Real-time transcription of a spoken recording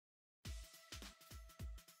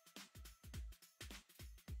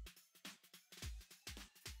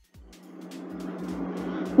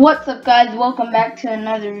What's up guys, welcome back to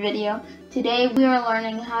another video. Today we are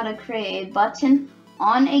learning how to create a button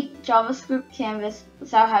on a JavaScript canvas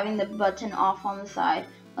without having the button off on the side.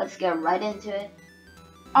 Let's get right into it.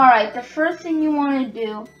 Alright, the first thing you want to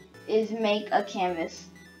do is make a canvas.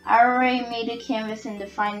 I already made a canvas and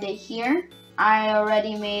defined it here. I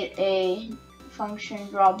already made a function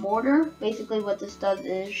draw border. Basically what this does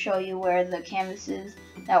is show you where the canvas is,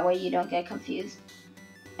 that way you don't get confused.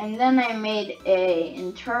 And then I made a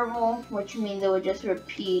interval, which means it would just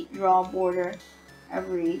repeat draw border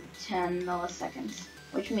every 10 milliseconds,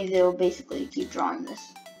 which means it will basically keep drawing this.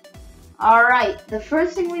 Alright, the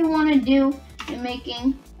first thing we want to do in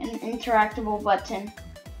making an interactable button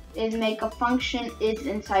is make a function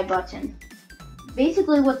isInsideButton.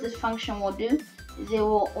 Basically what this function will do is it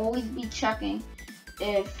will always be checking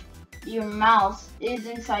if your mouse is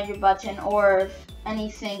inside your button or if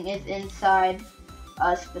anything is inside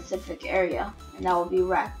a specific area, and that will be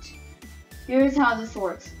rect. Here's how this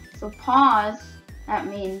works. So pause, that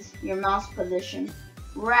means your mouse position.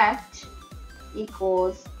 Rect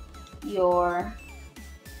equals your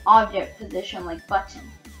object position, like button.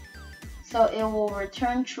 So it will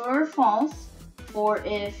return true or false for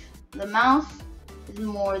if the mouse is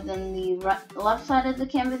more than the left side of the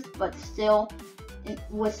canvas but still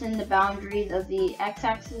within the boundaries of the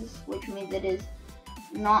x-axis, which means it is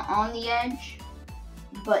not on the edge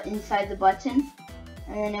but inside the button.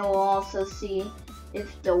 And then it will also see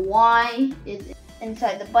if the Y is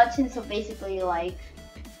inside the button, so basically like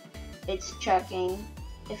it's checking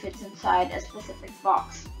if it's inside a specific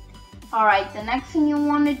box. Alright, the next thing you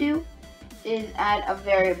want to do is add a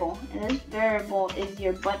variable, and this variable is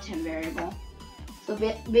your button variable. So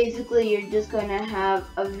basically you're just going to have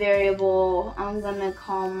a variable. I'm going to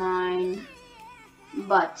call mine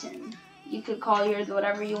button. You could call yours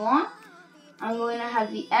whatever you want. I'm going to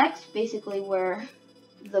have the X, basically where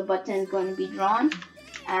the button is going to be drawn,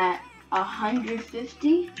 at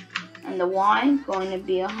 150, and the Y going to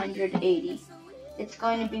be 180. It's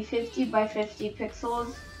going to be 50 by 50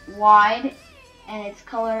 pixels wide, and its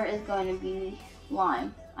color is going to be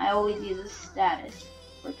lime. I always use a status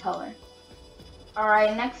for color.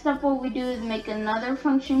 Alright, next up what we do is make another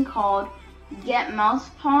function called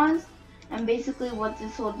getMousePause, and basically what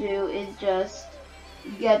this will do is just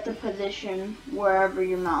get the position wherever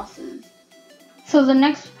your mouse is. So the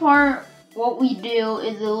next part, what we do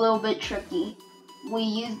is a little bit tricky. We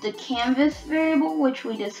use the canvas variable, which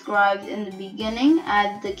we described in the beginning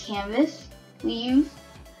as the canvas we use,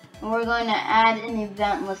 and we're going to add an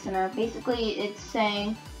event listener. Basically it's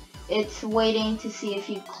saying it's waiting to see if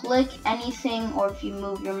you click anything or if you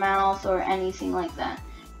move your mouse or anything like that.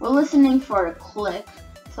 We're listening for a click,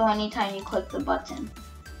 so anytime you click the button.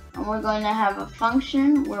 And we're going to have a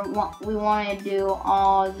function where we want to do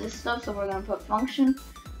all this stuff, so we're going to put function,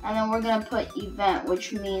 and then we're going to put event,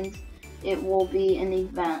 which means it will be an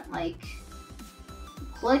event, like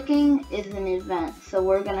clicking is an event, so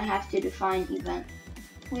we're going to have to define event.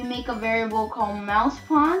 We make a variable called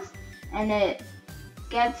mousePause, and it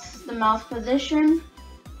gets the mouse position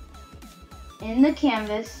in the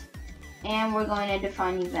canvas, and we're going to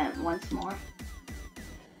define event once more.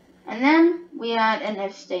 And then we add an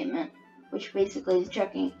if statement, which basically is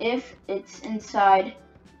checking if it's inside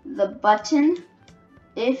the button.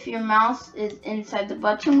 If your mouse is inside the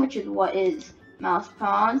button, which is what is mouse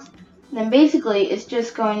pause, then basically it's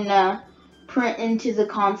just going to print into the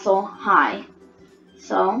console hi.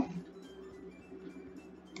 So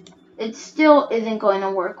it still isn't going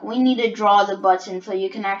to work. We need to draw the button so you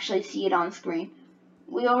can actually see it on screen.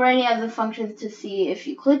 We already have the functions to see if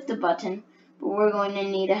you click the button, but we're going to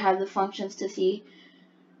need to have the functions to see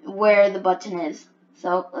where the button is.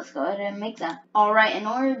 So let's go ahead and make that. Alright, in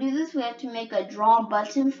order to do this, we have to make a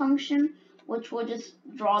drawButton function, which will just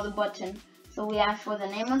draw the button. So we ask for the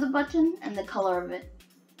name of the button and the color of it.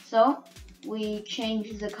 So we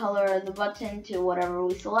change the color of the button to whatever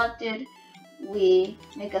we selected. We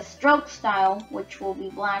make a stroke style, which will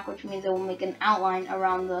be black, which means it will make an outline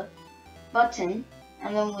around the button.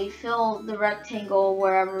 And then we fill the rectangle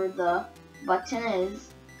wherever the button is,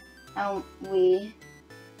 and we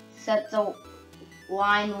set the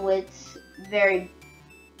line width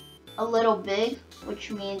a little big, which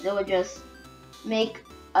means it would just make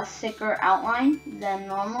a thicker outline than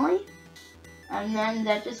normally, and then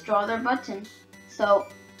that just draw their button. So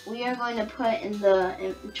we are going to put in the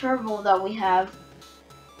interval that we have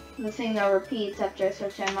the thing that repeats after a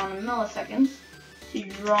certain amount of milliseconds to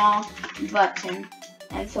draw button.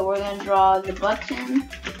 And so we're going to draw the button,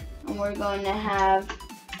 and we're going to have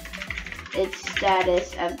its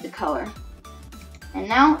status as the color. And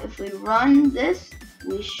now if we run this,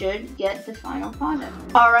 we should get the final product.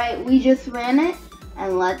 Alright, we just ran it,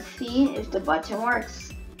 and let's see if the button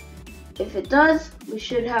works. If it does, we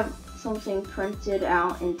should have something printed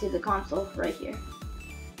out into the console right here.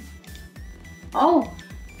 Oh,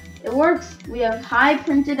 it works. We have hi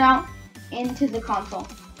printed out into the console.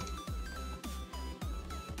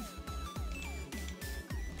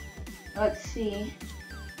 Let's see.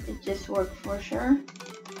 It just worked for sure.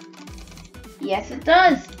 Yes, it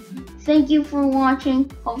does. Thank you for watching.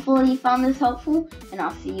 Hopefully you found this helpful, and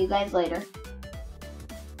I'll see you guys later.